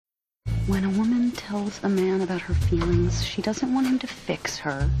When a woman tells a man about her feelings, she doesn't want him to fix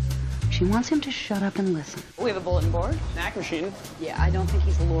her. She wants him to shut up and listen. We have a bulletin board, snack machine. Yeah, I don't think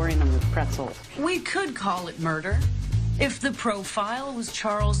he's luring them with pretzels. We could call it murder. If the profile was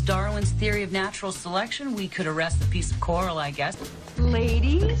Charles Darwin's theory of natural selection, we could arrest the piece of coral, I guess.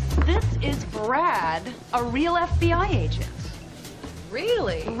 Ladies, this is Brad, a real FBI agent.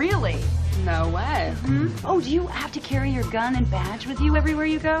 Really? Really? No way. Oh, do you have to carry your gun and badge with you everywhere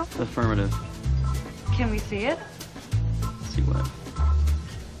you go? Affirmative. Can we see it? See what?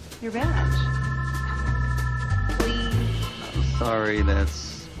 Your badge. Please. I'm sorry,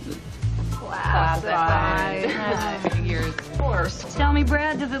 that's... Classified. Figures. Of course. Tell me,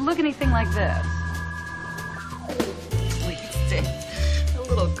 Brad, does it look anything like this? Please, a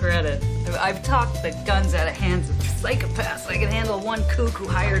little credit. I've talked the guns out of hands of psychopaths. I can handle one kook who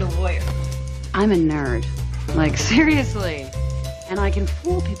hired a lawyer. I'm a nerd. Like, seriously. And I can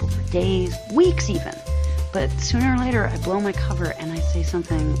fool people for days, weeks even. But sooner or later, I blow my cover and I say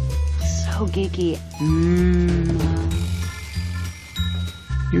something so geeky.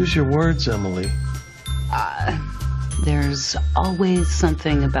 Use your words, Emily. There's always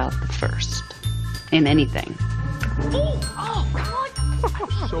something about the first. In anything. Oh,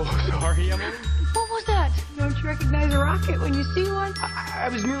 what? So sorry, Emily. What was that? Don't you recognize a rocket when you see one? I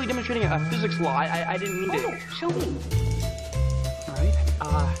was merely demonstrating a physics law. I didn't mean to. Oh, show me. All right.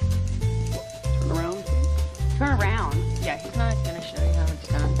 Turn around. Turn around. Yeah, he's not gonna show you how it's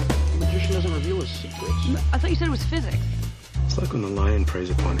done. The magician doesn't reveal his secrets. I thought you said it was physics. It's like when the lion preys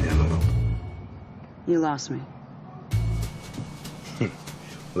upon antelope. You lost me. Well,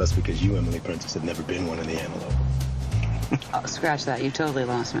 that's because you, Emily Prentice, have never been one of the antelope. Oh, scratch that. You totally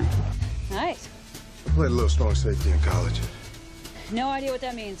lost me. Nice. I played a little strong safety in college. No idea what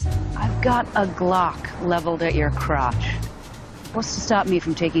that means. I've got a Glock leveled at your crotch. What's to stop me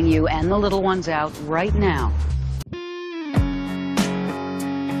from taking you and the little ones out right now?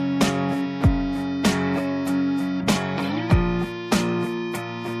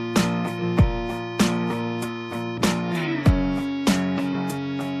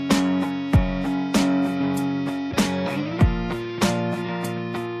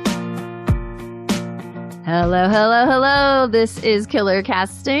 Hello, hello, hello. This is Killer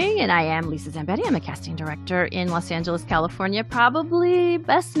Casting, and I am Lisa Zambetti. I'm a casting director in Los Angeles, California, probably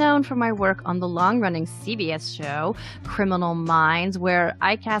best known for my work on the long-running CBS show, Criminal Minds, where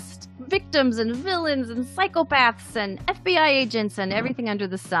I cast victims and villains and psychopaths and FBI agents and everything under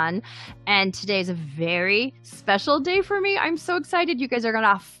the sun. And today is a very special day for me. I'm so excited. You guys are going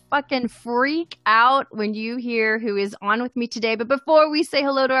to fucking freak out when you hear who is on with me today. But before we say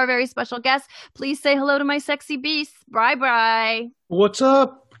hello to our very special guest, please say hello to my sexy beast, Bri. What's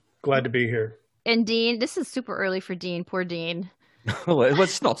up? Glad to be here. And Dean. This is super early for Dean. Poor Dean. Well,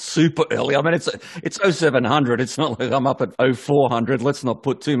 it's not super early. I mean, it's 0700. It's not like I'm up at 0400. Let's not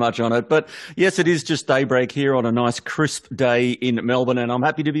put too much on it. But yes, it is just daybreak here on a nice crisp day in Melbourne, and I'm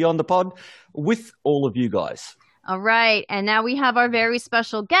happy to be on the pod with all of you guys. All right, and now we have our very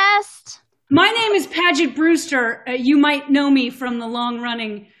special guest. My name is Paget Brewster. You might know me from the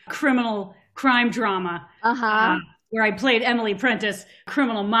long-running criminal crime drama, where I played Emily Prentice,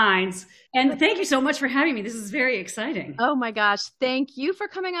 Criminal Minds. And thank you so much for having me. This is very exciting. Oh my gosh. Thank you for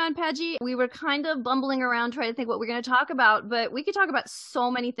coming on, Paget. We were kind of bumbling around trying to think what we're going to talk about, but we could talk about so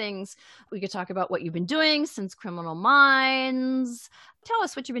many things. We could talk about what you've been doing since Criminal Minds. Tell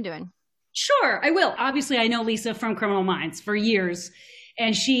us what you've been doing. Sure, I will. Obviously, I know Lisa from Criminal Minds for years.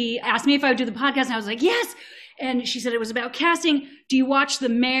 And she asked me if I would do the podcast, and I was like, yes. And she said it was about casting. Do you watch The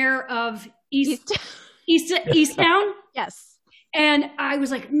Mayor of Easttown? Yes. And I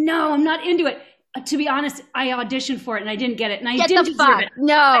was like, no, I'm not into it. To be honest, I auditioned for it and I didn't get it. And I Get didn't the deserve fuck. it.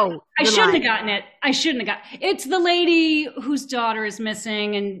 No. I shouldn't have gotten it. It's the lady whose daughter is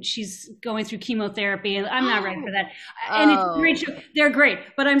missing and she's going through chemotherapy. And I'm not ready for that. And it's a great show. They're great,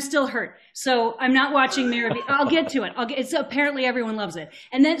 but I'm still hurt. So I'm not watching Mayor of I'll get to it. It's apparently everyone loves it.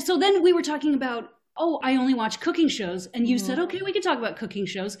 And then we were talking about, I only watch cooking shows. And you said, okay, we can talk about cooking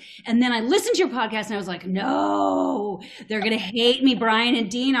shows. And then I listened to your podcast and I was like, no, they're going to hate me. Brian and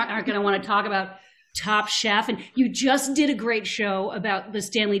Dean aren't going to want to talk about Top Chef. And you just did a great show about the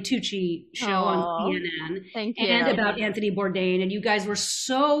Stanley Tucci show on CNN. Thank you. And about Anthony Bourdain. And you guys were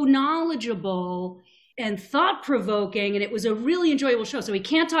so knowledgeable and thought-provoking. And it was a really enjoyable show. So we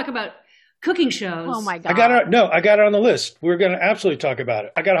can't talk about cooking shows. Oh my God. I got it on the list. We're going to absolutely talk about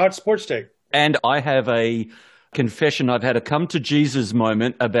it. I got a hot sports take. And I have a confession. I've had a come to Jesus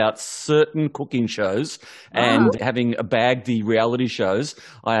moment about certain cooking shows and having bagged the reality shows.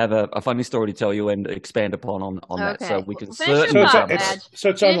 I have a funny story to tell you and expand upon on that. So we can certainly. So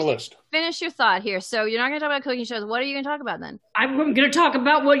it's on the list. Finish your thought here. So you're not going to talk about cooking shows. What are you going to talk about then? I'm going to talk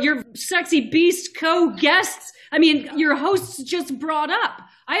about what your sexy beast co-guests, your hosts just brought up.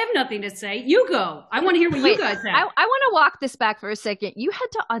 I have nothing to say. You go. I want to hear what you guys have. I want to walk this back for a second. You had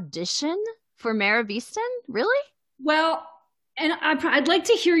to audition for Mare of Easton? Really? Well, and I'd like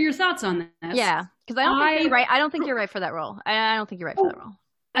to hear your thoughts on this. Yeah, because I don't think you're right. I don't think you're right for that role. I don't think you're right for that role.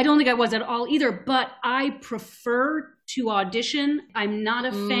 I don't think I was at all either, but I prefer to audition. I'm not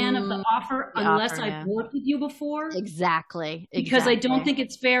a fan of the offer unless I've worked with you before. Exactly. Because I don't think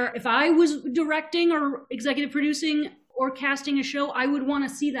it's fair. If I was directing or executive producing or casting a show, I would want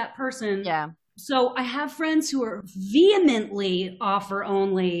to see that person. Yeah. So I have friends who are vehemently offer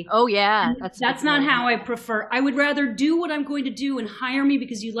only. Oh, yeah. That's not how I prefer. I would rather do what I'm going to do and hire me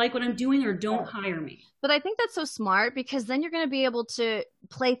because you like what I'm doing, or don't hire me. But I think that's so smart, because then you're going to be able to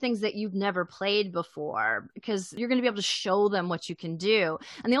play things that you've never played before, because you're going to be able to show them what you can do.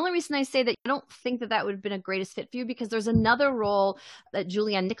 And the only reason I say that I don't think that would have been a greatest fit for you, because there's another role that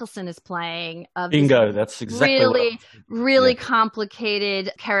Julianne Nicholson is playing. Bingo, that's exactly really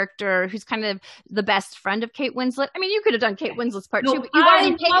complicated character who's kind of the best friend of Kate Winslet. I mean, you could have done Kate Winslet's part too, but you've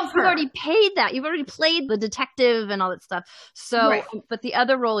already paid that. You've already played the detective and all that stuff. So, but the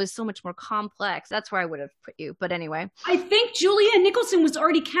other role is so much more complex. That's where I would have put you. But anyway, I think Julianne Nicholson was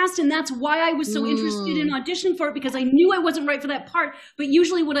already cast, and that's why I was so interested in auditioning for it, because I knew I wasn't right for that part. But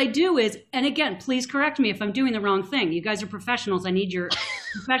usually what I do is, and again, please correct me if I'm doing the wrong thing. You guys are professionals. I need your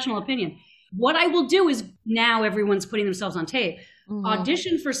professional opinion. What I will do is, now everyone's putting themselves on tape,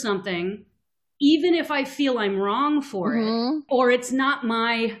 audition for something, even if I feel I'm wrong for it, or I'm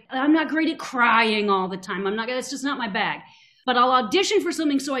not great at crying all the time. It's just not my bag. But I'll audition for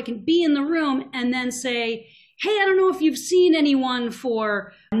something so I can be in the room and then say, hey, I don't know if you've seen anyone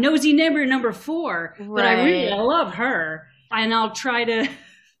for Nosy Neighbor number 4, but I really love her. And I'll try to...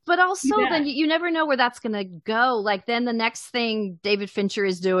 But also, then you never know where that's going to go. Like, then the next thing David Fincher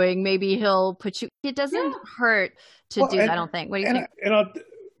is doing, maybe he'll put you... It doesn't hurt to do that, I don't think. What do you think? And I'll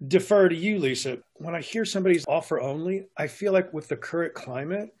defer to you, Lisa. When I hear somebody's offer only, I feel like with the current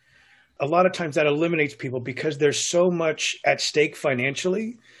climate, a lot of times that eliminates people, because there's so much at stake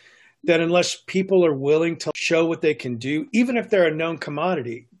financially that unless people are willing to show what they can do, even if they're a known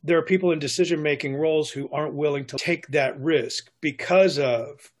commodity, there are people in decision-making roles who aren't willing to take that risk because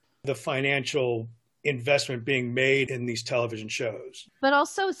of the financial investment being made in these television shows. But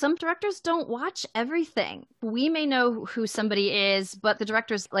also, some directors don't watch everything. We may know who somebody is, but the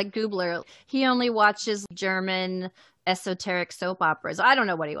directors, like Gubler, he only watches German esoteric soap operas. I don't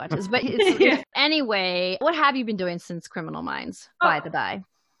know what he watches, but anyway, what have you been doing since Criminal Minds, by the by?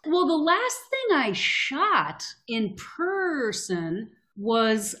 Well, the last thing I shot in person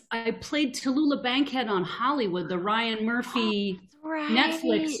was I played Tallulah Bankhead on Hollywood, the Ryan Murphy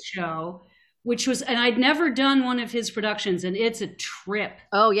Netflix show, which was, and I'd never done one of his productions, and it's a trip.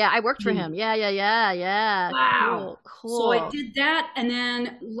 Oh, yeah, I worked for him. Yeah. Wow. Cool. So I did that, and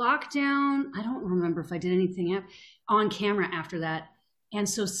then lockdown, I don't remember if I did anything on camera after that. And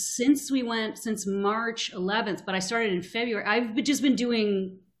so since March 11th, but I started in February, I've just been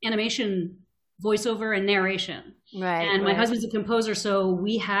doing animation, voiceover, and narration. Right. And my husband's a composer, so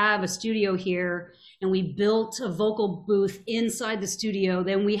we have a studio here, and we built a vocal booth inside the studio.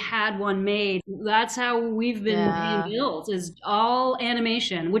 Then we had one made. That's how we've been being built, is all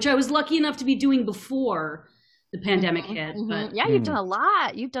animation, which I was lucky enough to be doing before the pandemic hit. But yeah, you've done a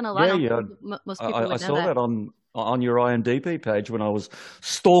lot. Yeah. Most people I saw that on your IMDb page when I was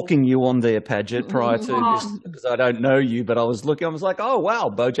stalking you on there, Padgett, prior to this, because I don't know you, but I was looking, I was like, oh,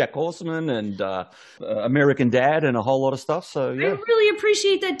 wow, BoJack Horseman and American Dad and a whole lot of stuff. So, yeah. I really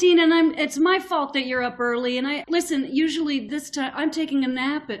appreciate that, Dean, and it's my fault that you're up early. And usually this time I'm taking a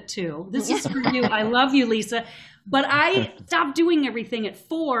nap at 2. This is for you. I love you, Lisa. But I stop doing everything at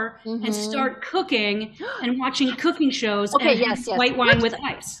 4 and start cooking and watching cooking shows white wine with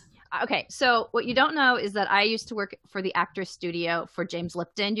ice. Okay, so what you don't know is that I used to work for the Actors Studio for James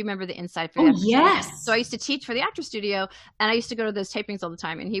Lipton. Do you remember the Inside for the Actors Studio? Yes. So I used to teach for the Actors Studio, and I used to go to those tapings all the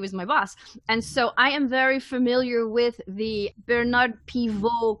time, and he was my boss. And so I am very familiar with the Bernard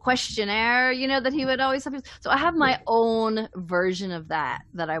Pivot questionnaire, that he would always have. So I have my own version of that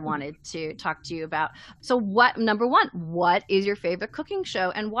I wanted to talk to you about. So number one, what is your favorite cooking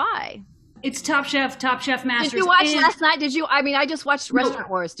show and why? It's Top Chef Masters. Did you watch last night? I just watched Restaurant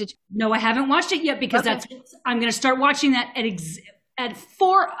Wars. Did you? No, I haven't watched it yet because I'm going to start watching that at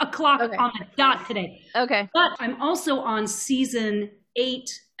 4 o'clock Okay. on the dot today. Okay. But I'm also on season 8,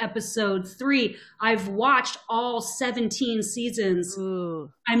 episode 3. I've watched all 17 seasons. Ooh.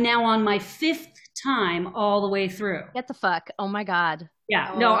 I'm now on my 5th time all the way through. Get the fuck. Oh my God.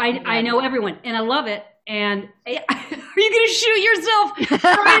 Yeah, Oh, no, I know everyone, and I love it. And are you going to shoot yourself?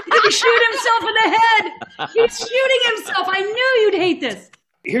 Brian's going to shoot himself in the head. He's shooting himself. I knew you'd hate this.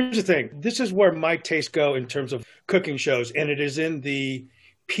 Here's the thing. This is where my tastes go in terms of cooking shows, and it is in the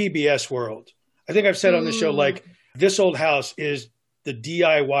PBS world. I think I've said on the show, like, This Old House is the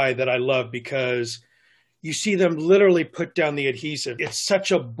DIY that I love because you see them literally put down the adhesive. It's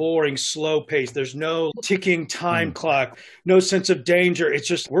such a boring, slow pace. There's no ticking time clock, no sense of danger. It's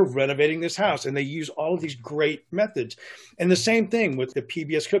just, we're renovating this house. And they use all of these great methods. And the same thing with the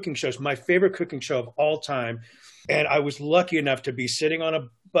PBS cooking shows. My favorite cooking show of all time. And I was lucky enough to be sitting on a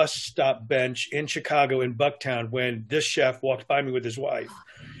bus stop bench in Chicago in Bucktown when this chef walked by me with his wife.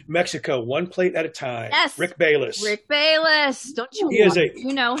 Mexico, one plate at a time. Yes. Rick Bayless. Rick Bayless. Don't you He is want- a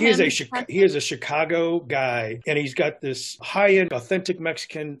you know he is him? he is a Chicago guy, and he's got this high-end, authentic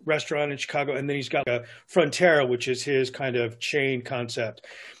Mexican restaurant in Chicago, and then he's got a Frontera, which is his kind of chain concept.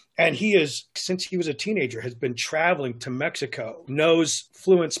 And he is, since he was a teenager, has been traveling to Mexico, knows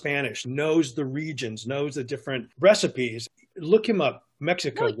fluent Spanish, knows the regions, knows the different recipes. Look him up,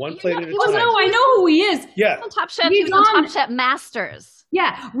 Mexico, No, one you plate know, at a he was time. No, I know who he is. Yeah. On Top Chef. He's He was on on- Top Chef Masters.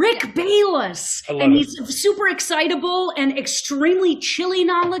 Yeah, Rick Bayless. I love And it. he's super excitable and extremely chili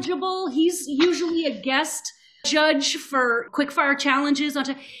knowledgeable. He's usually a guest judge for quickfire challenges.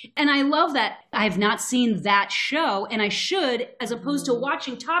 And I love that. I have not seen that show, and I should, as opposed to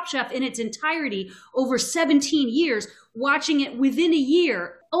watching Top Chef in its entirety over 17 years, watching it within a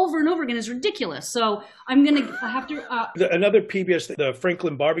year over and over again is ridiculous. So I'm going to have to... Another PBS, the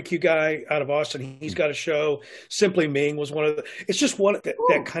Franklin Barbecue guy out of Austin, he's got a show. Simply Ming was one of the. It's just one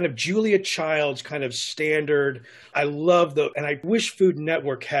that kind of Julia Child's kind of standard. I love and I wish Food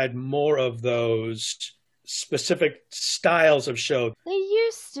Network had more of those specific styles of show. They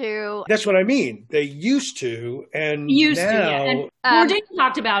used to. That's what I mean. They used to, and Used now, to, yeah. And Bourdain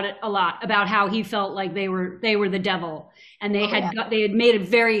talked about it a lot, about how he felt like they were the devil, and they had made a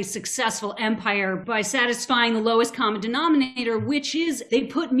very successful empire by satisfying the lowest common denominator, which is they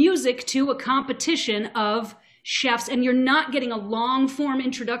put music to a competition of chefs, and you're not getting a long form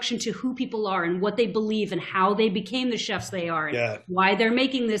introduction to who people are and what they believe and how they became the chefs they are and why they're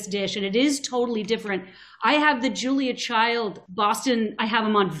making this dish. And it is totally different. I have the Julia Child Boston. I have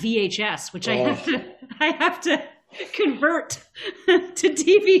them on VHS, which I have to convert to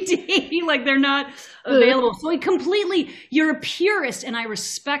DVD. Like, they're not available. So you're a purist, and I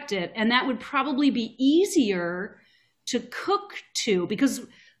respect it. And that would probably be easier to cook to, because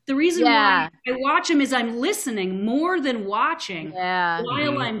the reason why I watch them is I'm listening more than watching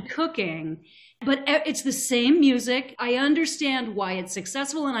while I'm cooking. But it's the same music. I understand why it's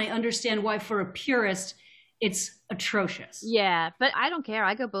successful, and I understand why, for a purist, it's atrocious. Yeah, but I don't care.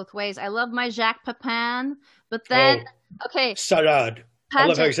 I go both ways. I love my Jacques Pepin, but then salad. I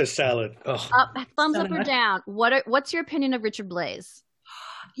love how he says salad. Oh. Thumbs up or down? What's your opinion of Richard Blais?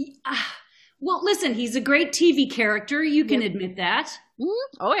 Well, listen, he's a great TV character. You can admit that.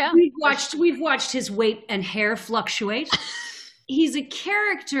 Oh yeah, we've watched his weight and hair fluctuate. He's a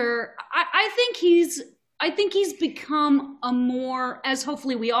character. I think he's become a more, as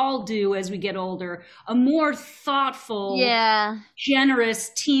hopefully we all do as we get older, a more thoughtful, generous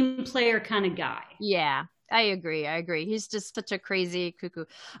team player kind of guy. Yeah. I agree. He's just such a crazy cuckoo.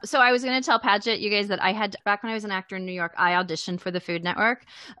 So I was going to tell Padgett, you guys, that back when I was an actor in New York, I auditioned for the Food Network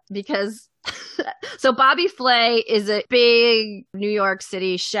because so Bobby Flay is a big New York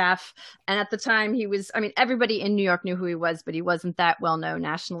City chef. And at the time everybody in New York knew who he was, but he wasn't that well known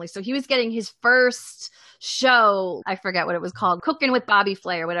nationally. So he was getting his first show. I forget what it was called, Cooking with Bobby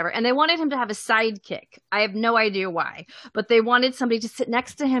Flay or whatever. And they wanted him to have a sidekick. I have no idea why, but they wanted somebody to sit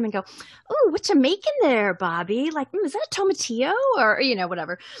next to him and go, "Oh, what you making there, Bobby? Like, is that a tomatillo?" Or,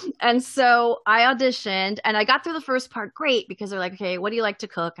 whatever. And so I auditioned and I got through the first part great because they're like, "Okay, what do you like to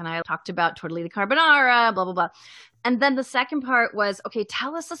cook?" And I talked about tortellini carbonara, blah, blah, blah. And then the second part was, okay,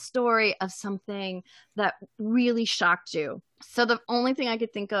 tell us a story of something that really shocked you. So the only thing I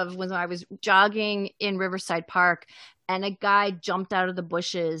could think of was when I was jogging in Riverside Park and a guy jumped out of the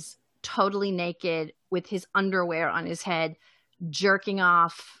bushes totally naked with his underwear on his head, jerking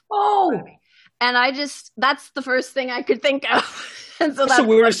off. Oh! And that's the first thing I could think of. And so that's the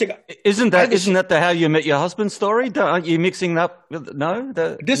weirdest thing. Isn't that the How You Met Your Husband story? Aren't you mixing up? No?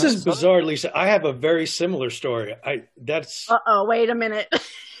 This is bizarre, Lisa. I have a very similar story. Uh-oh, wait a minute.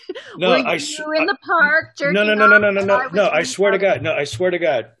 No, Were you in the park jerking no. off? No, I swear to God. No, I swear to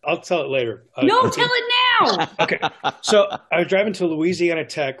God. I'll tell it later. No, tell it now. Okay. So I was driving to Louisiana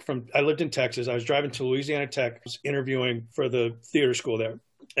Tech I lived in Texas. I was driving to Louisiana Tech, I was interviewing for the theater school there.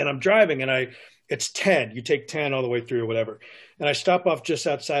 And I'm driving and it's 10. You take 10 all the way through or whatever. And I stop off just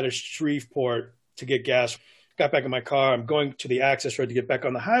outside of Shreveport to get gas. Got back in my car. I'm going to the access road to get back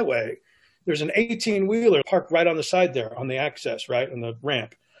on the highway. There's an 18-wheeler parked right on the side there on the access, right, on the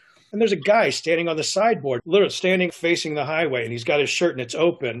ramp. And there's a guy standing on the sideboard, literally standing facing the highway, and he's got his shirt and it's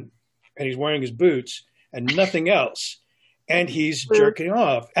open, and he's wearing his boots and nothing else. And he's jerking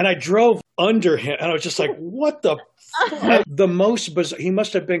off. And I drove under him, and I was just like, what the fuck? The most bizarre. He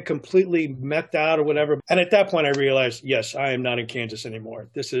must have been completely methed out or whatever. And at that point, I realized, yes, I am not in Kansas anymore.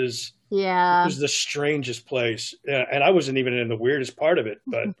 This is the strangest place. And I wasn't even in the weirdest part of it.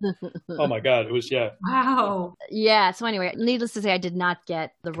 But, oh, my God, it was, Wow. Yeah, so anyway, needless to say, I did not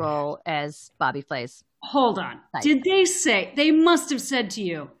get the role as Bobby Flay's. Hold on. Did they must have said to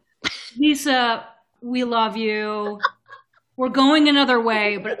you, Lisa, we love you. We're going another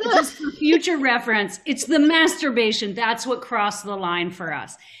way, but just for future reference, it's the masturbation. That's what crossed the line for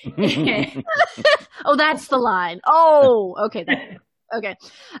us. Oh, that's the line. Oh, okay. Okay.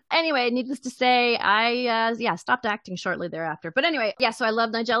 Anyway, needless to say, I stopped acting shortly thereafter. But anyway, so I love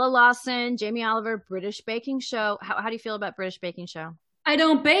Nigella Lawson, Jamie Oliver, British Baking Show. How do you feel about British Baking Show? I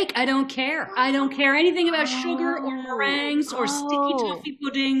don't bake. I don't care. I don't care anything about sugar or meringues or sticky toffee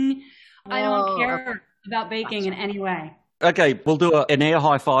pudding. I don't care about baking in any way. Okay, we'll do an air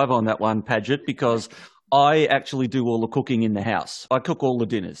high five on that one, Paget, because I actually do all the cooking in the house. I cook all the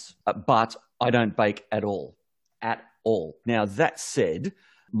dinners, but I don't bake at all. At all. Now, that said,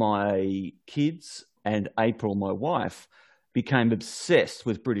 my kids and April, my wife, became obsessed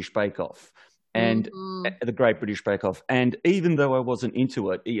with British Bake Off and the Great British Bake Off. And even though I wasn't into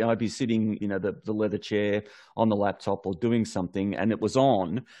it, I'd be sitting, the leather chair on the laptop or doing something, and it was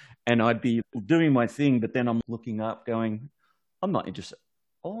on, and I'd be doing my thing, but then I'm looking up going, I'm not interested.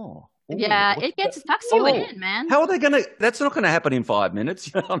 Yeah, it sucks you in, man. How are they going to? That's not going to happen in 5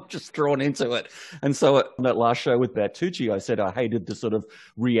 minutes. I'm just drawn into it. And so on that last show with Bertucci, I said I hated the sort of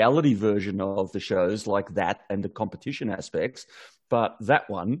reality version of the shows like that and the competition aspects, but that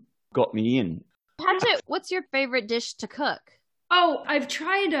one got me in. Paget, what's your favorite dish to cook? Oh, I've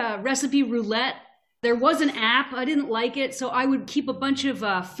tried recipe roulette. There was an app. I didn't like it, so I would keep a bunch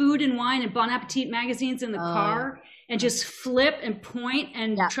of food and wine and Bon Appetit magazines in the car and just flip and point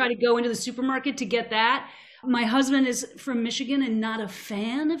and try to go into the supermarket to get that. My husband is from Michigan and not a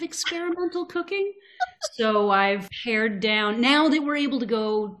fan of experimental cooking, so I've pared down. Now that we're able to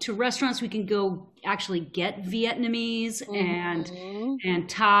go to restaurants, we can go actually get Vietnamese and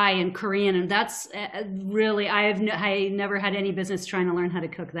Thai and Korean, and that's really I never had any business trying to learn how to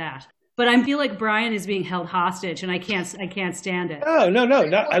cook that. But I feel like Brian is being held hostage, and I can't stand it. No.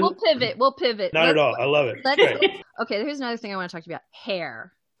 We'll pivot. Not at all. I love it. Okay, here's another thing I want to talk to you about.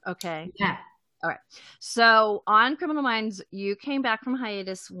 Hair. Okay. Yeah. All right. So on Criminal Minds, you came back from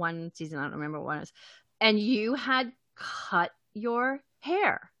hiatus one season. I don't remember what one it was. And you had cut your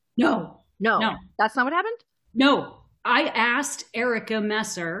hair. No. That's not what happened? No. I asked Erica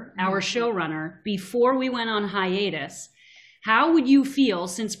Messer, our showrunner, before we went on hiatus, how would you feel,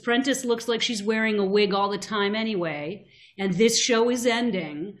 since Prentice looks like she's wearing a wig all the time anyway, and this show is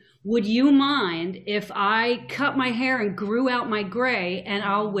ending, would you mind if I cut my hair and grew out my gray and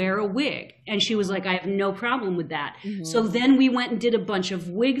I'll wear a wig? And she was like, I have no problem with that. Mm-hmm. So then we went and did a bunch of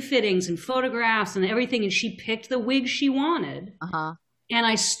wig fittings and photographs and everything, and she picked the wig she wanted. Uh-huh. And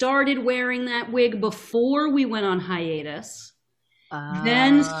I started wearing that wig before we went on hiatus.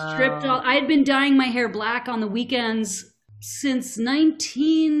 Then stripped all. I had been dyeing my hair black on the weekends since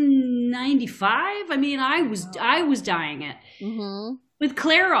 1995. I mean, I was dyeing it with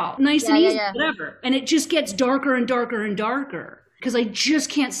Clairol, nice and easy, whatever. And it just gets darker and darker and darker because I just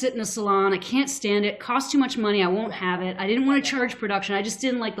can't sit in a salon. I can't stand it. Costs too much money. I won't have it. I didn't want to charge production. I just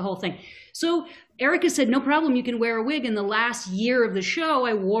didn't like the whole thing. So Erica said, no problem. You can wear a wig. In the last year of the show,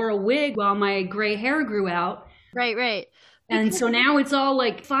 I wore a wig while my gray hair grew out. Right. And so now it's all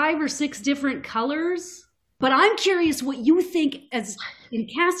like 5 or 6 different colors. But I'm curious what you think as in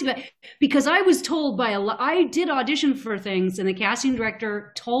casting, because I was told I did audition for things, and the casting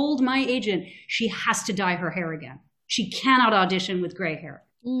director told my agent she has to dye her hair again. She cannot audition with gray hair.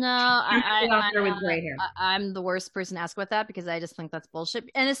 No, I'm the worst person to ask about that because I just think that's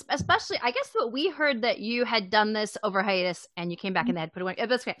bullshit. And especially, I guess what we heard that you had done this over hiatus and you came back and they had put away.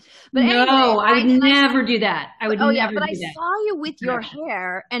 That's okay. But no, anyway, I would never do that. I would never do that. But I saw you with your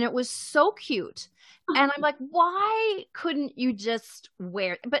hair and it was so cute. And I'm like, why couldn't you just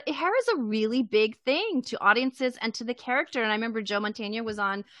wear? But hair is a really big thing to audiences and to the character. And I remember Joe Mantegna was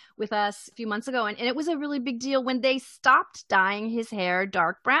on with us a few months ago, and it was a really big deal when they stopped dyeing his hair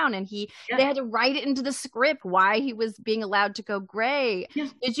dark brown, and they had to write it into the script why he was being allowed to go gray. Yeah.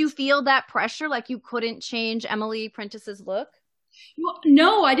 Did you feel that pressure, like you couldn't change Emily Prentice's look? Well,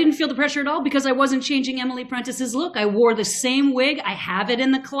 no, I didn't feel the pressure at all because I wasn't changing Emily Prentice's look. I wore the same wig. I have it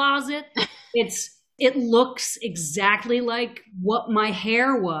in the closet. It looks exactly like what my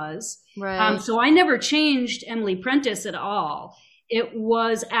hair was. Right. So I never changed Emily Prentice at all. It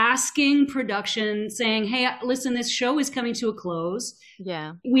was asking production, saying, hey, listen, this show is coming to a close.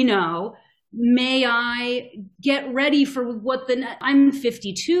 Yeah. We know. May I get ready for I'm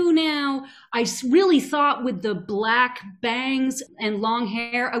 52 now. I really thought with the black bangs and long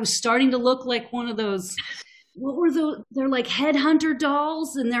hair, I was starting to look like one of those, what were those? They're like headhunter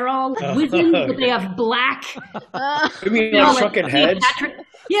dolls, and they're all wizened, but they have black. You mean like shrunken heads?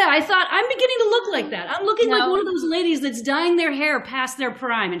 Yeah, I thought, I'm beginning to look like that. I'm looking like one of those ladies that's dyeing their hair past their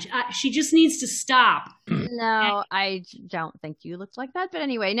prime, and she just needs to stop. No, I don't think you looked like that. But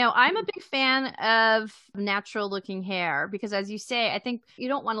anyway, no, I'm a big fan of natural looking hair because, as you say, I think you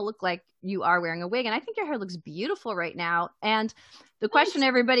don't want to look like you are wearing a wig. And I think your hair looks beautiful right now. And the question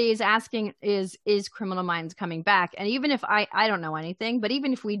everybody is asking is Criminal Minds coming back? And even if I don't know anything, but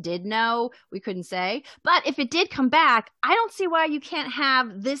even if we did know, we couldn't say. But if it did come back, I don't see why you can't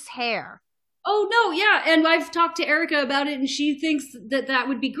have this hair. Oh, no, yeah. And I've talked to Erica about it, and she thinks that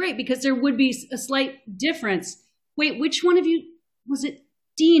would be great because there would be a slight difference. Wait, which one of you, was it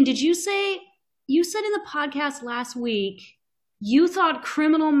Dean? Did you said in the podcast last week, you thought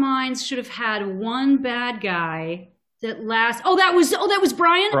Criminal Minds should have had one bad guy that was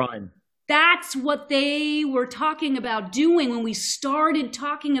Brian? Brian. That's what they were talking about doing when we started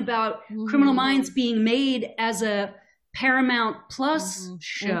talking about Criminal Minds being made as a Paramount Plus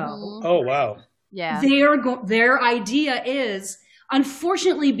show. Oh, wow. Yeah. Their idea is,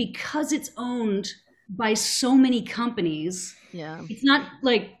 unfortunately, because it's owned by so many companies, it's not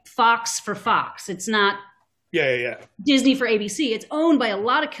like Fox for Fox. It's not Disney for ABC. It's owned by a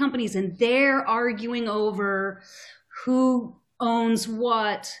lot of companies, and they're arguing over who owns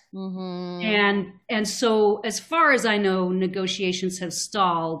what. And so as far as I know, negotiations have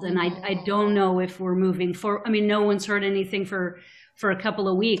stalled, and I don't know if we're moving forward. I mean, no one's heard anything for a couple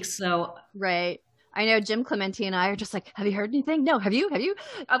of weeks. So right. I know Jim Clementi and I are just like, have you heard anything? No. Have you?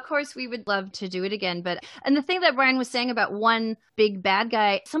 Of course, we would love to do it again. And the thing that Brian was saying about one big bad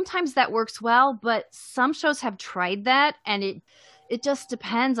guy, sometimes that works well, but some shows have tried that, and it just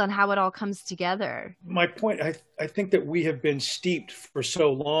depends on how it all comes together. My point, I think that we have been steeped for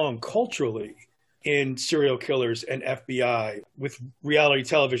so long culturally in serial killers and FBI with reality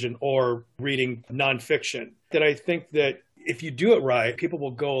television or reading nonfiction that I think that if you do it right, people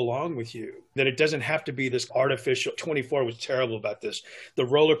will go along with you. That it doesn't have to be this artificial. 24 was terrible about this. The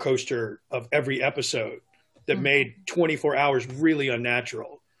roller coaster of every episode that made 24 hours really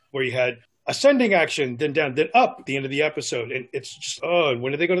unnatural, where you had ascending action, then down, then up at the end of the episode. And it's just, and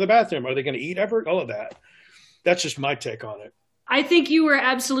when do they go to the bathroom? Are they going to eat ever? All of that. That's just my take on it. I think you were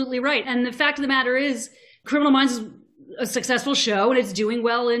absolutely right. And the fact of the matter is, Criminal Minds is a successful show, and it's doing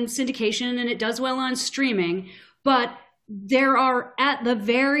well in syndication, and it does well on streaming. But there are, at the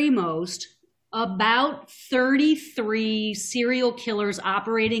very most, about 33 serial killers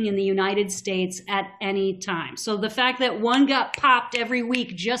operating in the United States at any time. So the fact that one got popped every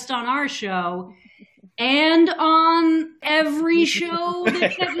week just on our show and on every show,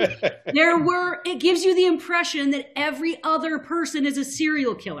 it gives you the impression that every other person is a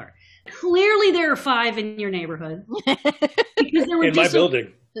serial killer. Clearly there are 5 in your neighborhood. Because there were in my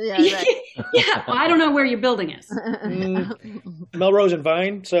building. Yeah, right. Yeah. Well, I don't know where your building is. Melrose and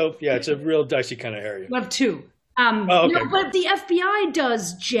Vine. So yeah, it's a real dicey kind of area. We have 2. Okay. No, but the FBI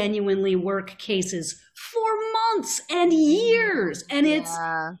does genuinely work cases for months and years, and it's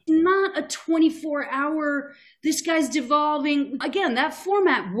not a 24-hour. This guy's devolving. Again, that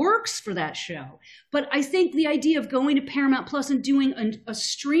format works for that show. But I think the idea of going to Paramount Plus and doing a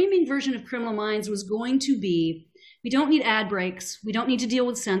streaming version of Criminal Minds was going to be. We don't need ad breaks. We don't need to deal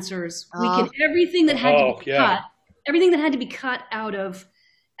with censors. We can everything that had to be cut, everything that had to be cut out of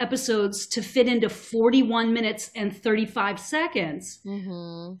episodes to fit into 41 minutes and 35 seconds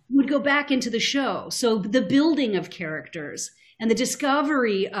would go back into the show. So the building of characters and the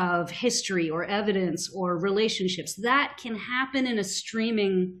discovery of history or evidence or relationships, that can happen in a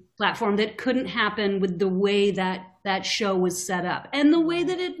streaming platform that couldn't happen with the way that that show was set up and the way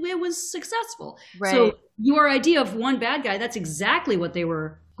that it was successful. Right. So your idea of one bad guy, that's exactly what they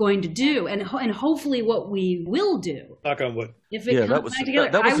were going to do, and hopefully what we will do. Knock on wood. If it comes back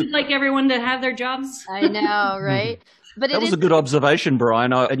together, I would like everyone to have their jobs. I know, right? But that was a good observation,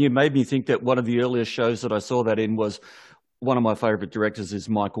 Brian. And you made me think that one of the earliest shows that I saw that in was one of my favorite directors is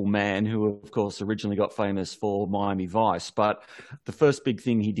Michael Mann, who, of course, originally got famous for Miami Vice. But the first big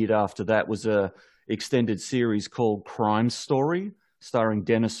thing he did after that was a extended series called Crime Story, starring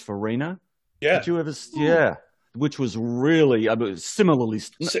Dennis Farina. Yeah. Did you ever? Yeah. Which was really, I mean, similarly.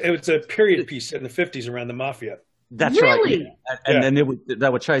 It was a period piece set in the 50s around the mafia. That's really? Right. And then they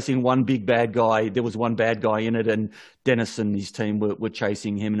were chasing one big bad guy. There was one bad guy in it, and Dennis and his team were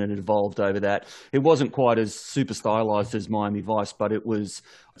chasing him, and it evolved over that. It wasn't quite as super stylized as Miami Vice, but it's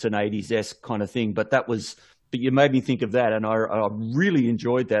an 80s-esque kind of thing. But you made me think of that, and I really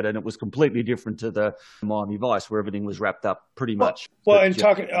enjoyed that, and it was completely different to the Miami Vice, where everything was wrapped up pretty much.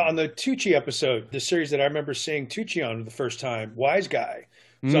 Talking on the Tucci episode, the series that I remember seeing Tucci on the first time, Wise Guy,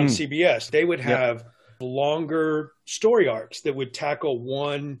 was on CBS. They would have longer story arcs that would tackle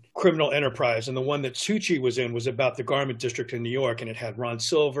one criminal enterprise, and the one that Tucci was in was about the garment district in New York, and it had Ron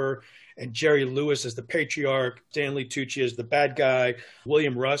Silver and Jerry Lewis as the patriarch, Stanley Tucci as the bad guy,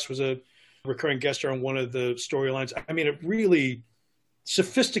 William Russ was a recurring guest star on one of the storylines. I mean, it really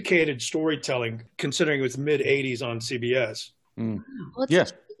sophisticated storytelling, considering it was mid-'80s on CBS. Well,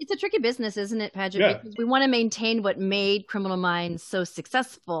 it's a tricky business, isn't it, Paget? Yeah. Because we want to maintain what made Criminal Minds so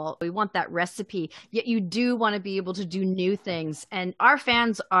successful. We want that recipe, yet you do want to be able to do new things. And our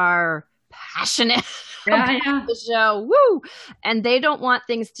fans are passionate about the show. Woo! And they don't want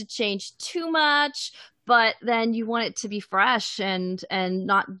things to change too much, but then you want it to be fresh and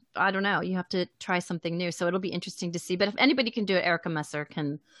not, I don't know, you have to try something new. So it'll be interesting to see. But if anybody can do it, Erica Messer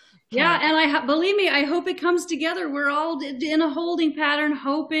can. Yeah, and believe me, I hope it comes together. We're all in a holding pattern,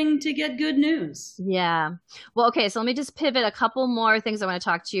 hoping to get good news. Yeah. Well, okay, so let me just pivot a couple more things I want to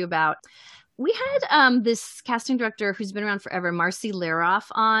talk to you about. We had this casting director who's been around forever, Marcy Liroff,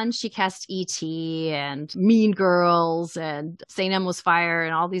 on. She cast E.T. and Mean Girls and St. Elmo's Fire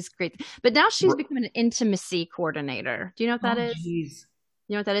and all these great things. But now she's become an intimacy coordinator. Do you know what that is? Geez.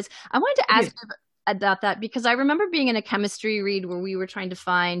 You know what that is? I wanted to ask you about that because I remember being in a chemistry read where we were trying to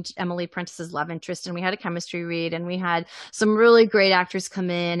find Emily Prentice's love interest, and we had a chemistry read, and we had some really great actors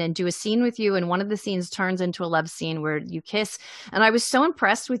come in and do a scene with you, and one of the scenes turns into a love scene where you kiss. And I was so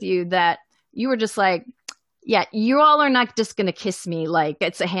impressed with you that you were just like, yeah, you all are not just going to kiss me like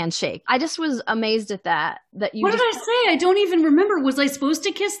it's a handshake. I just was amazed at that. What did I say? I don't even remember. Was I supposed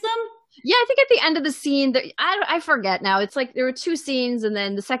to kiss them? Yeah, I think at the end of the scene, I forget now. It's like there were two scenes, and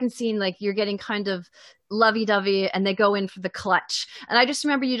then the second scene, like you're getting kind of lovey-dovey, and they go in for the clutch. And I just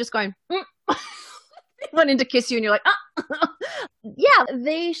remember you just going, wanting to kiss you, and you're like, yeah,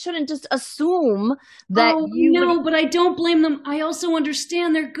 they shouldn't just assume that you. No, but I don't blame them. I also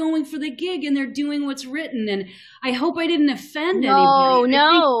understand they're going for the gig and they're doing what's written, and I hope I didn't offend anybody.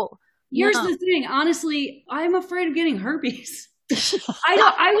 Here's the thing. Honestly, I'm afraid of getting herpes.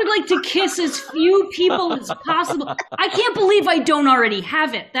 I would like to kiss as few people as possible. I can't believe I don't already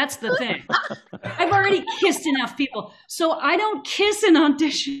have it. That's the thing. I've already kissed enough people. So I don't kiss in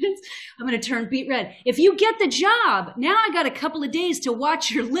auditions. I'm going to turn beet red. If you get the job, now I got a couple of days to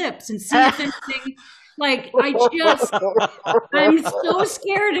watch your lips and see if anything, I'm so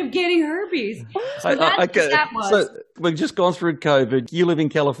scared of getting herpes. So that's what that was. So we've just gone through COVID. You live in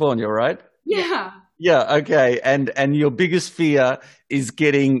California, right? Yeah. Yeah, okay. And your biggest fear is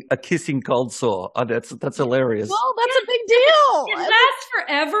getting a kissing cold sore. Oh, that's hilarious. Well, that's a big deal. It lasts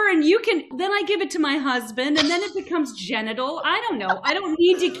forever, and then I give it to my husband, and then it becomes genital. I don't know. I don't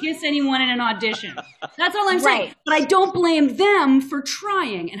need to kiss anyone in an audition. That's all I'm saying. But I don't blame them for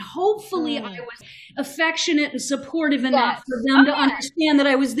trying, and hopefully I was affectionate and supportive enough for them to understand that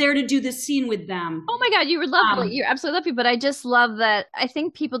I was there to do this scene with them. Oh my God, you were lovely. You're absolutely lovely. But I just love that. I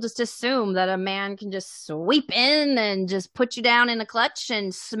think people just assume that a man can just sweep in and just put you down in a clutch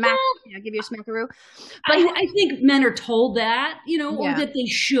and smack, give you a smackaroo. But I think men are told that, or that they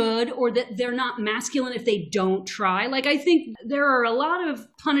should, or that they're not masculine if they don't try. Like, I think there are a lot of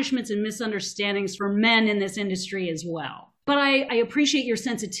punishments and misunderstandings for men in this industry as well. But I appreciate your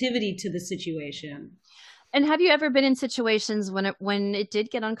sensitivity to the situation. And have you ever been in situations when it did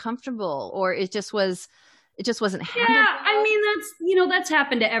get uncomfortable, or it just wasn't handled? Yeah, I mean that's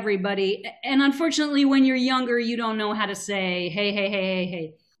happened to everybody. And unfortunately, when you're younger, you don't know how to say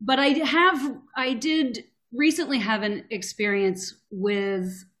hey. But I did recently have an experience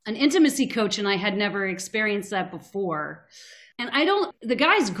with an intimacy coach, and I had never experienced that before. And the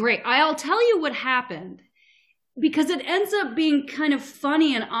guy's great. I'll tell you what happened, because it ends up being kind of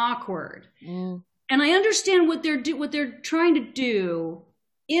funny and awkward. And I understand what they're trying to do.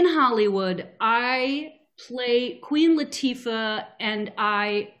 In Hollywood, I play Queen Latifah and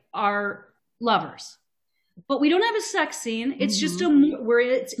I are lovers. But we don't have a sex scene. It's just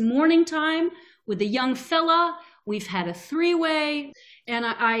it's morning time with a young fella. We've had a three-way, and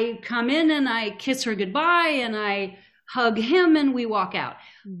I come in and I kiss her goodbye and I hug him and we walk out.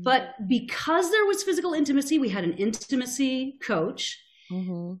 But because there was physical intimacy, we had an intimacy coach.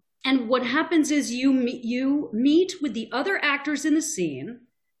 And what happens is you meet with the other actors in the scene,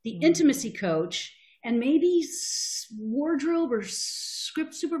 the intimacy coach, and maybe wardrobe or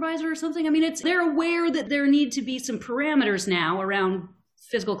script supervisor or something. I mean, they're aware that there need to be some parameters now around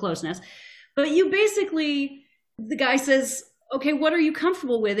physical closeness. But the guy says, okay, what are you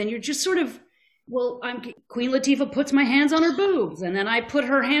comfortable with? And you're just sort of, well, Queen Latifah puts my hands on her boobs, and then I put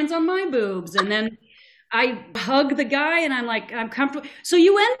her hands on my boobs, and then I hug the guy, and I'm like, I'm comfortable. So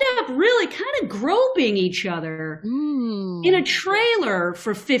you end up really kind of groping each other in a trailer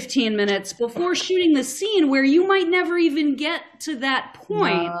for 15 minutes before shooting the scene where you might never even get to that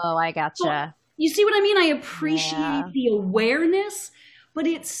point. Oh, I gotcha. So, you see what I mean? I appreciate the awareness, but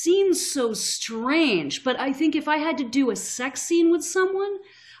it seems so strange. But I think if I had to do a sex scene with someone,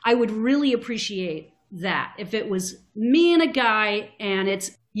 I would really appreciate that. If it was me and a guy and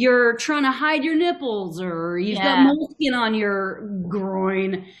you're trying to hide your nipples or you've got moleskin on your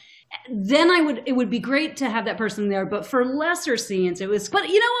groin, then it would be great to have that person there. But for lesser scenes, Queen Latifah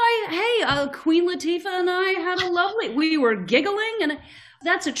and I had we were giggling, and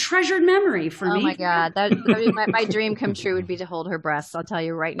that's a treasured memory for me. Oh my God. My dream come true would be to hold her breasts. I'll tell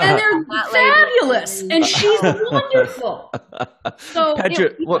you right now. And they're fabulous. And she's wonderful. So,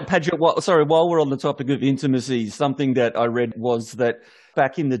 Padgett, while we're on the topic of intimacy, something that I read was that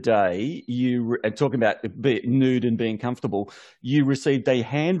back in the day, talking about being nude and being comfortable, you received a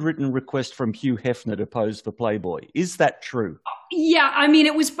handwritten request from Hugh Hefner to pose for Playboy. Is that true? Yeah, I mean,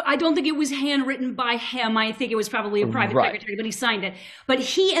 I don't think it was handwritten by him. I think it was probably a private secretary, but he signed it. But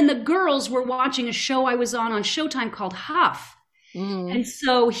he and the girls were watching a show I was on Showtime called Huff. And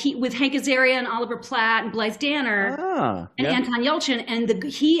so with Hank Azaria and Oliver Platt and Blythe Danner and Anton Yelchin, and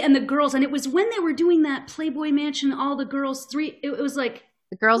he and the girls, and it was when they were doing that Playboy Mansion, all the girls, it was like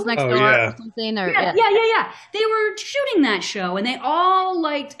The Girls Next Door or something. Or, yeah. They were shooting that show, and they all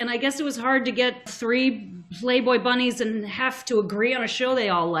liked, and I guess it was hard to get 3 Playboy bunnies and have to agree on a show they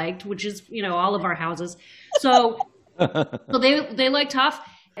all liked, which is, all of our houses. So, they liked Huff.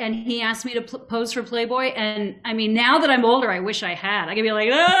 And he asked me to pose for Playboy. And I mean, now that I'm older, I wish I had. I could be like,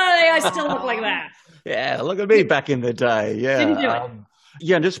 I still look like that. Yeah, look at me back in the day. Yeah. Didn't do it.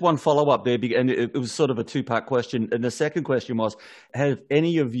 Yeah, and just one follow-up there, and it was sort of a two-part question. And the second question was, have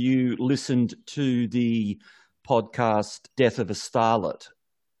any of you listened to the podcast Death of a Starlet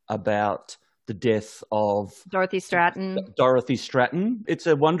about the death of Dorothy Stratton? It's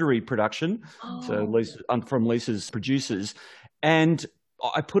a Wondery production, so from Lisa's producers. And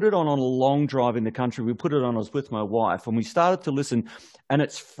I put it on a long drive in the country. We put it on, I was with my wife, and we started to listen. And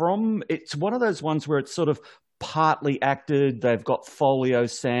it's one of those ones where it's sort of partly acted. They've got folio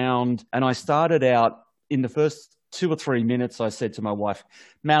sound. And I started out in the first 2 or 3 minutes, I said to my wife,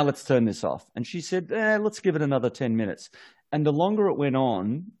 "Mal, let's turn this off." And she said, let's give it another 10 minutes. And the longer it went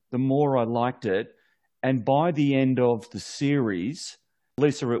on, the more I liked it. And by the end of the series,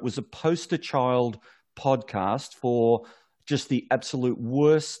 Lisa, it was a poster child podcast for just the absolute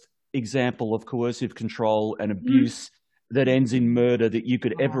worst example of coercive control and abuse that ends in murder that you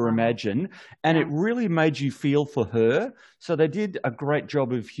could ever imagine. And it really made you feel for her. So they did a great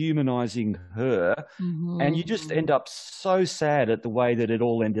job of humanizing her. And you just end up so sad at the way that it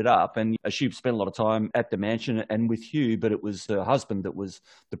all ended up. And she spent a lot of time at the mansion and with Hugh, but it was her husband that was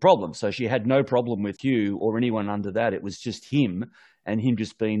the problem. So she had no problem with Hugh or anyone under that. It was just him. And him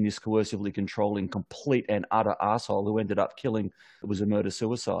just being this coercively controlling, complete and utter asshole who ended up killing. It was a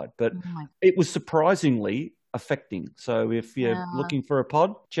murder-suicide. But it was surprisingly affecting. So if you're looking for a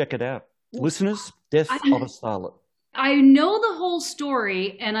pod, check it out. Listeners, Death of a Starlet. I know the whole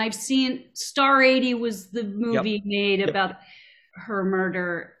story, and I've seen Star 80 was the movie made about her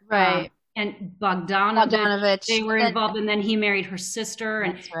murder. Right. And Bogdanovich, they were involved, and then he married her sister.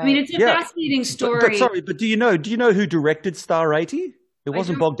 And I mean, it's a fascinating story. But do you know who directed Star 80? It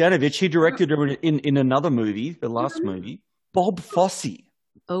wasn't Bogdanovich. He directed her in another movie, the last movie. Bob Fosse.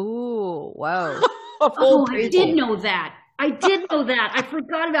 Oh, wow. I did know that. I did know that. I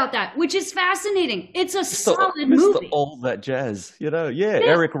forgot about that, which is fascinating. It's a Mr. solid movie. All that jazz, Yeah,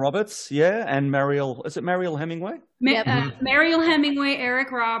 Eric Roberts, and Mariel. Is it Mariel Hemingway? Mariel Hemingway,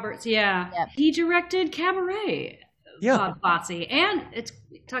 Eric Roberts, Yep. He directed Cabaret, Yeah. Botsy, and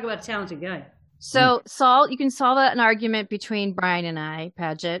talk about a talented guy. So, Saul, you can solve an argument between Brian and I,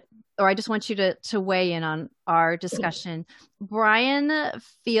 Paget, or I just want you to weigh in on our discussion. Brian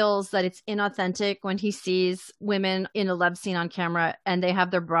feels that it's inauthentic when he sees women in a love scene on camera and they have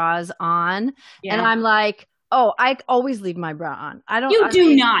their bras on. Yeah. And I'm like, oh, I always leave my bra on. You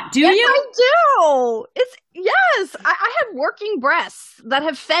do not, do you? I do. Yes. I have working breasts that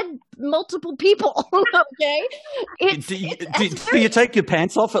have fed multiple people. Okay. Do you take your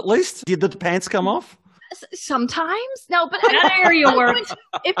pants off at least? Did the pants come off? Sometimes. No, but that area works.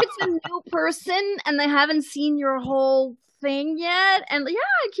 If it's a new person and they haven't seen your whole thing yet, and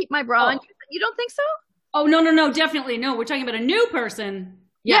I keep my bra on. You don't think so? Oh, no, definitely. No, we're talking about a new person.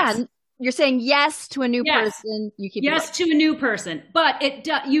 Yes. Yeah. You're saying yes to a new person. You keep yes to a new person, but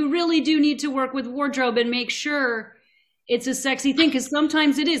you really do need to work with wardrobe and make sure it's a sexy thing, because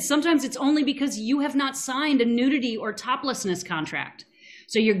sometimes it is. Sometimes it's only because you have not signed a nudity or toplessness contract,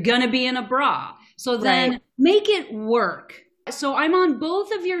 so you're gonna be in a bra. So then make it work. So I'm on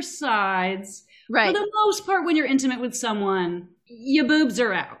both of your sides. Right. For the most part, when you're intimate with someone, your boobs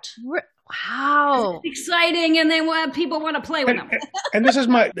are out. Wow. It's exciting, and then people want to play with them. And this is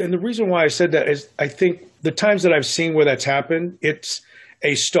and the reason why I said that is I think the times that I've seen where that's happened, it's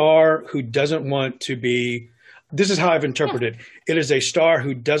a star who doesn't want to be, this is how I've interpreted it. It is a star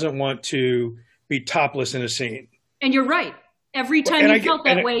who doesn't want to be topless in a scene. And you're right. Every time you felt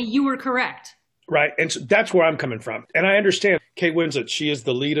that way, you were correct. Right. And so that's where I'm coming from. And I understand Kate Winslet, she is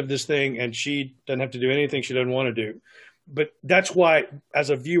the lead of this thing and she doesn't have to do anything she doesn't want to do. But that's why, as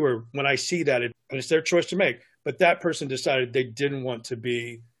a viewer, when I see that, and it's their choice to make, but that person decided they didn't want to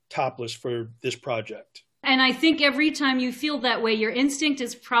be topless for this project. And I think every time you feel that way, your instinct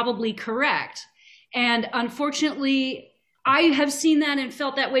is probably correct. And unfortunately, I have seen that and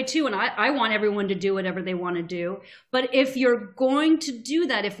felt that way too. And I want everyone to do whatever they want to do. But if you're going to do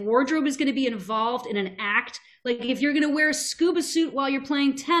that, if wardrobe is going to be involved in an act, like if you're going to wear a scuba suit while you're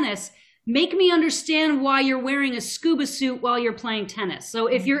playing tennis, make me understand why you're wearing a scuba suit while you're playing tennis. So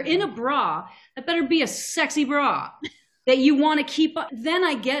if you're in a bra, that better be a sexy bra that you want to keep up. Then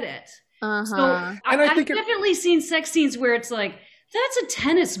I get it. Uh-huh. So I've definitely seen sex scenes where it's like, that's a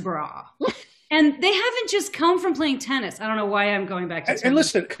tennis bra. And they haven't just come from playing tennis. I don't know why I'm going back to tennis. And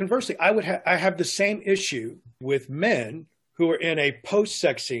listen, conversely, I have the same issue with men who are in a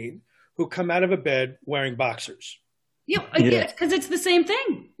post-sex scene who come out of a bed wearing boxers. Yeah, because it's the same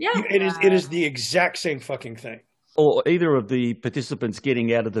thing. Yeah, it is the exact same fucking thing. Or either of the participants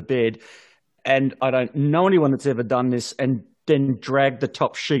getting out of the bed, and I don't know anyone that's ever done this, and then dragged the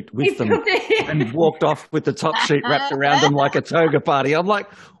top sheet with them and walked off with the top sheet wrapped around them like a toga party. I'm like,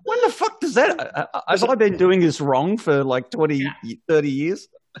 when the fuck does that? Have I been doing this wrong for like 20, 30 years?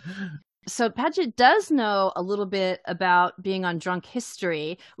 So Paget does know a little bit about being on Drunk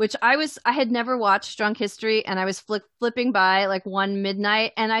History, which I had never watched Drunk History, and I was flipping by like one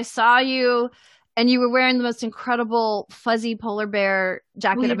midnight, and I saw you, and you were wearing the most incredible fuzzy polar bear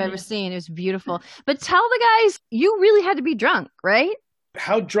jacket I've ever seen. It was beautiful. But tell the guys, you really had to be drunk, right?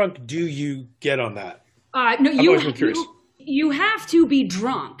 How drunk do you get on that? No, you have to be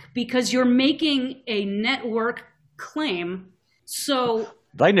drunk because you're making a network claim. So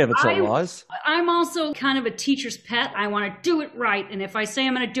they never tell lies. I'm also kind of a teacher's pet. I want to do it right. And if I say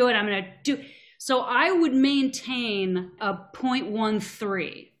I'm going to do it, I'm going to do. So I would maintain a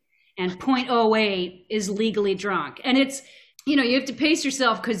 0.13 and 0.08 is legally drunk. And it's, you have to pace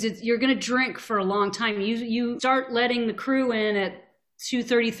yourself because you're going to drink for a long time. You start letting the crew in at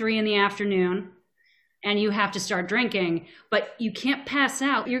 2:33 in the afternoon. And you have to start drinking, but you can't pass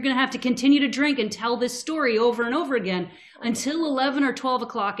out. You're going to have to continue to drink and tell this story over and over again until 11 or 12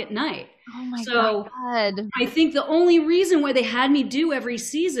 o'clock at night. Oh my God. I think the only reason why they had me do every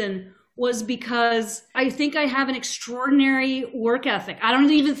season was because I think I have an extraordinary work ethic. I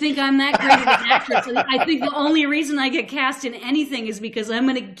don't even think I'm that great of an actress. I think the only reason I get cast in anything is because I'm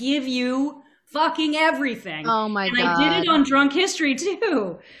going to give you fucking everything. Oh my God. And I did it on Drunk History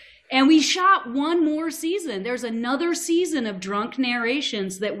too. And we shot one more season. There's another season of drunk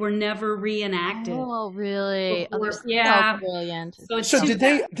narrations that were never reenacted. Oh, really? So brilliant. So did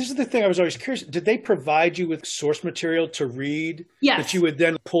they, this is the thing I was always curious, did they provide you with source material to read that you would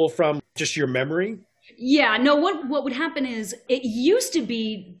then pull from just your memory? Yeah, no, what would happen is it used to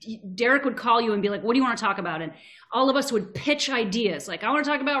be Derek would call you and be like, what do you want to talk about? And all of us would pitch ideas. Like, I want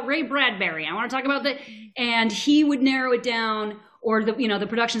to talk about Ray Bradbury. I want to talk about that. And he would narrow it down, or the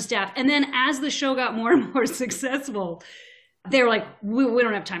production staff. And then as the show got more and more successful, they were like, we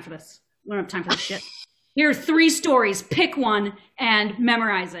don't have time for this. We don't have time for this shit. Here are 3 stories. Pick one and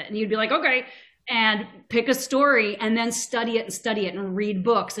memorize it. And you'd be like, okay. And pick a story and then study it and read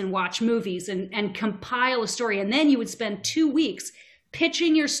books and watch movies and compile a story. And then you would spend 2 weeks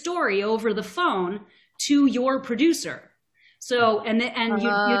pitching your story over the phone to your producer. So, and you'd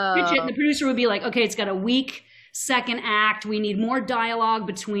pitch it, and the producer would be like, okay, it's got a weak second act. We need more dialogue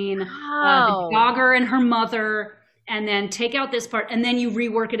between the dogger and her mother, and then take out this part, and then you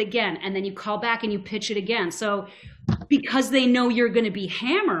rework it again. And then you call back and you pitch it again. So because they know you're going to be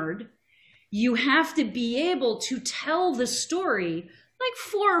hammered, you have to be able to tell the story like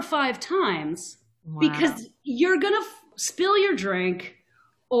 4 or 5 times. Wow. Because you're going to spill your drink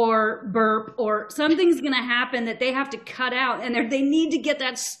or burp, or something's going to happen that they have to cut out. And they need to get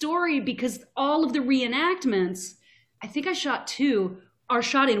that story, because all of the reenactments, I think I shot 2, are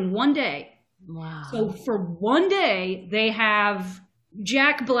shot in one day. Wow. So for one day, they have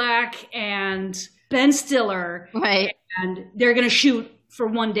Jack Black and Ben Stiller. Right. And they're going to shoot for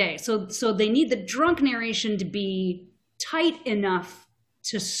one day. So they need the drunk narration to be tight enough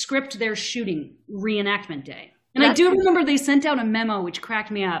to script their shooting reenactment day. And I do remember they sent out a memo, which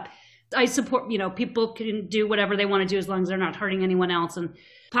cracked me up. I support, people can do whatever they want to do as long as they're not hurting anyone else, and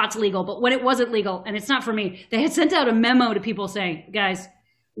pot's legal. But when it wasn't legal, and it's not for me, they had sent out a memo to people saying, guys,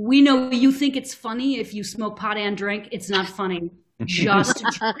 we know you think it's funny if you smoke pot and drink. It's not funny. Just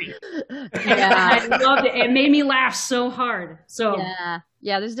drink. Yeah. I loved it. It made me laugh so hard. So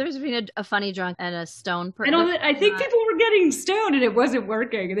yeah. There's a difference between a funny drunk and a stoned person. I think people were getting stoned and it wasn't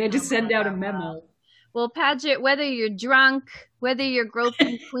working, and they had to send out a memo. Well, Paget, whether you're drunk, whether you're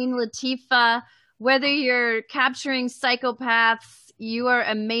groping Queen Latifah, whether you're capturing psychopaths, you are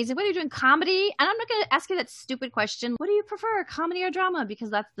amazing. Whether you're doing comedy, and I'm not going to ask you that stupid question, what do you prefer, comedy or drama? Because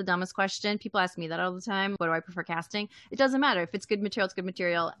that's the dumbest question. People ask me that all the time. What do I prefer casting? It doesn't matter. If it's good material, it's good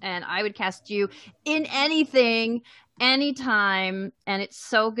material. And I would cast you in anything, anytime. And it's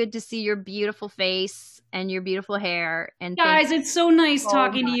so good to see your beautiful face and your beautiful hair. And guys, it's so nice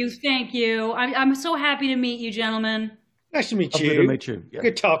talking to you. Thank you. I'm so happy to meet you, gentlemen. Nice to meet you. Good to meet you. Yeah.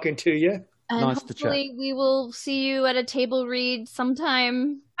 Good talking to you. And nice to chat. Hopefully we will see you at a table read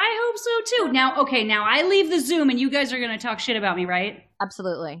sometime. I hope so too. Now I leave the Zoom and you guys are going to talk shit about me, right?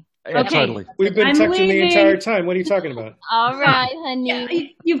 Absolutely. Yeah, okay. Totally. We've been texting the entire time. What are you talking about? All right, honey. Yeah,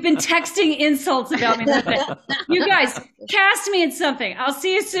 you've been texting insults about me. You guys, cast me in something. I'll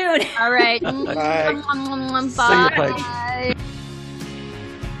see you soon. All right. Bye. Bye. See you, Paige.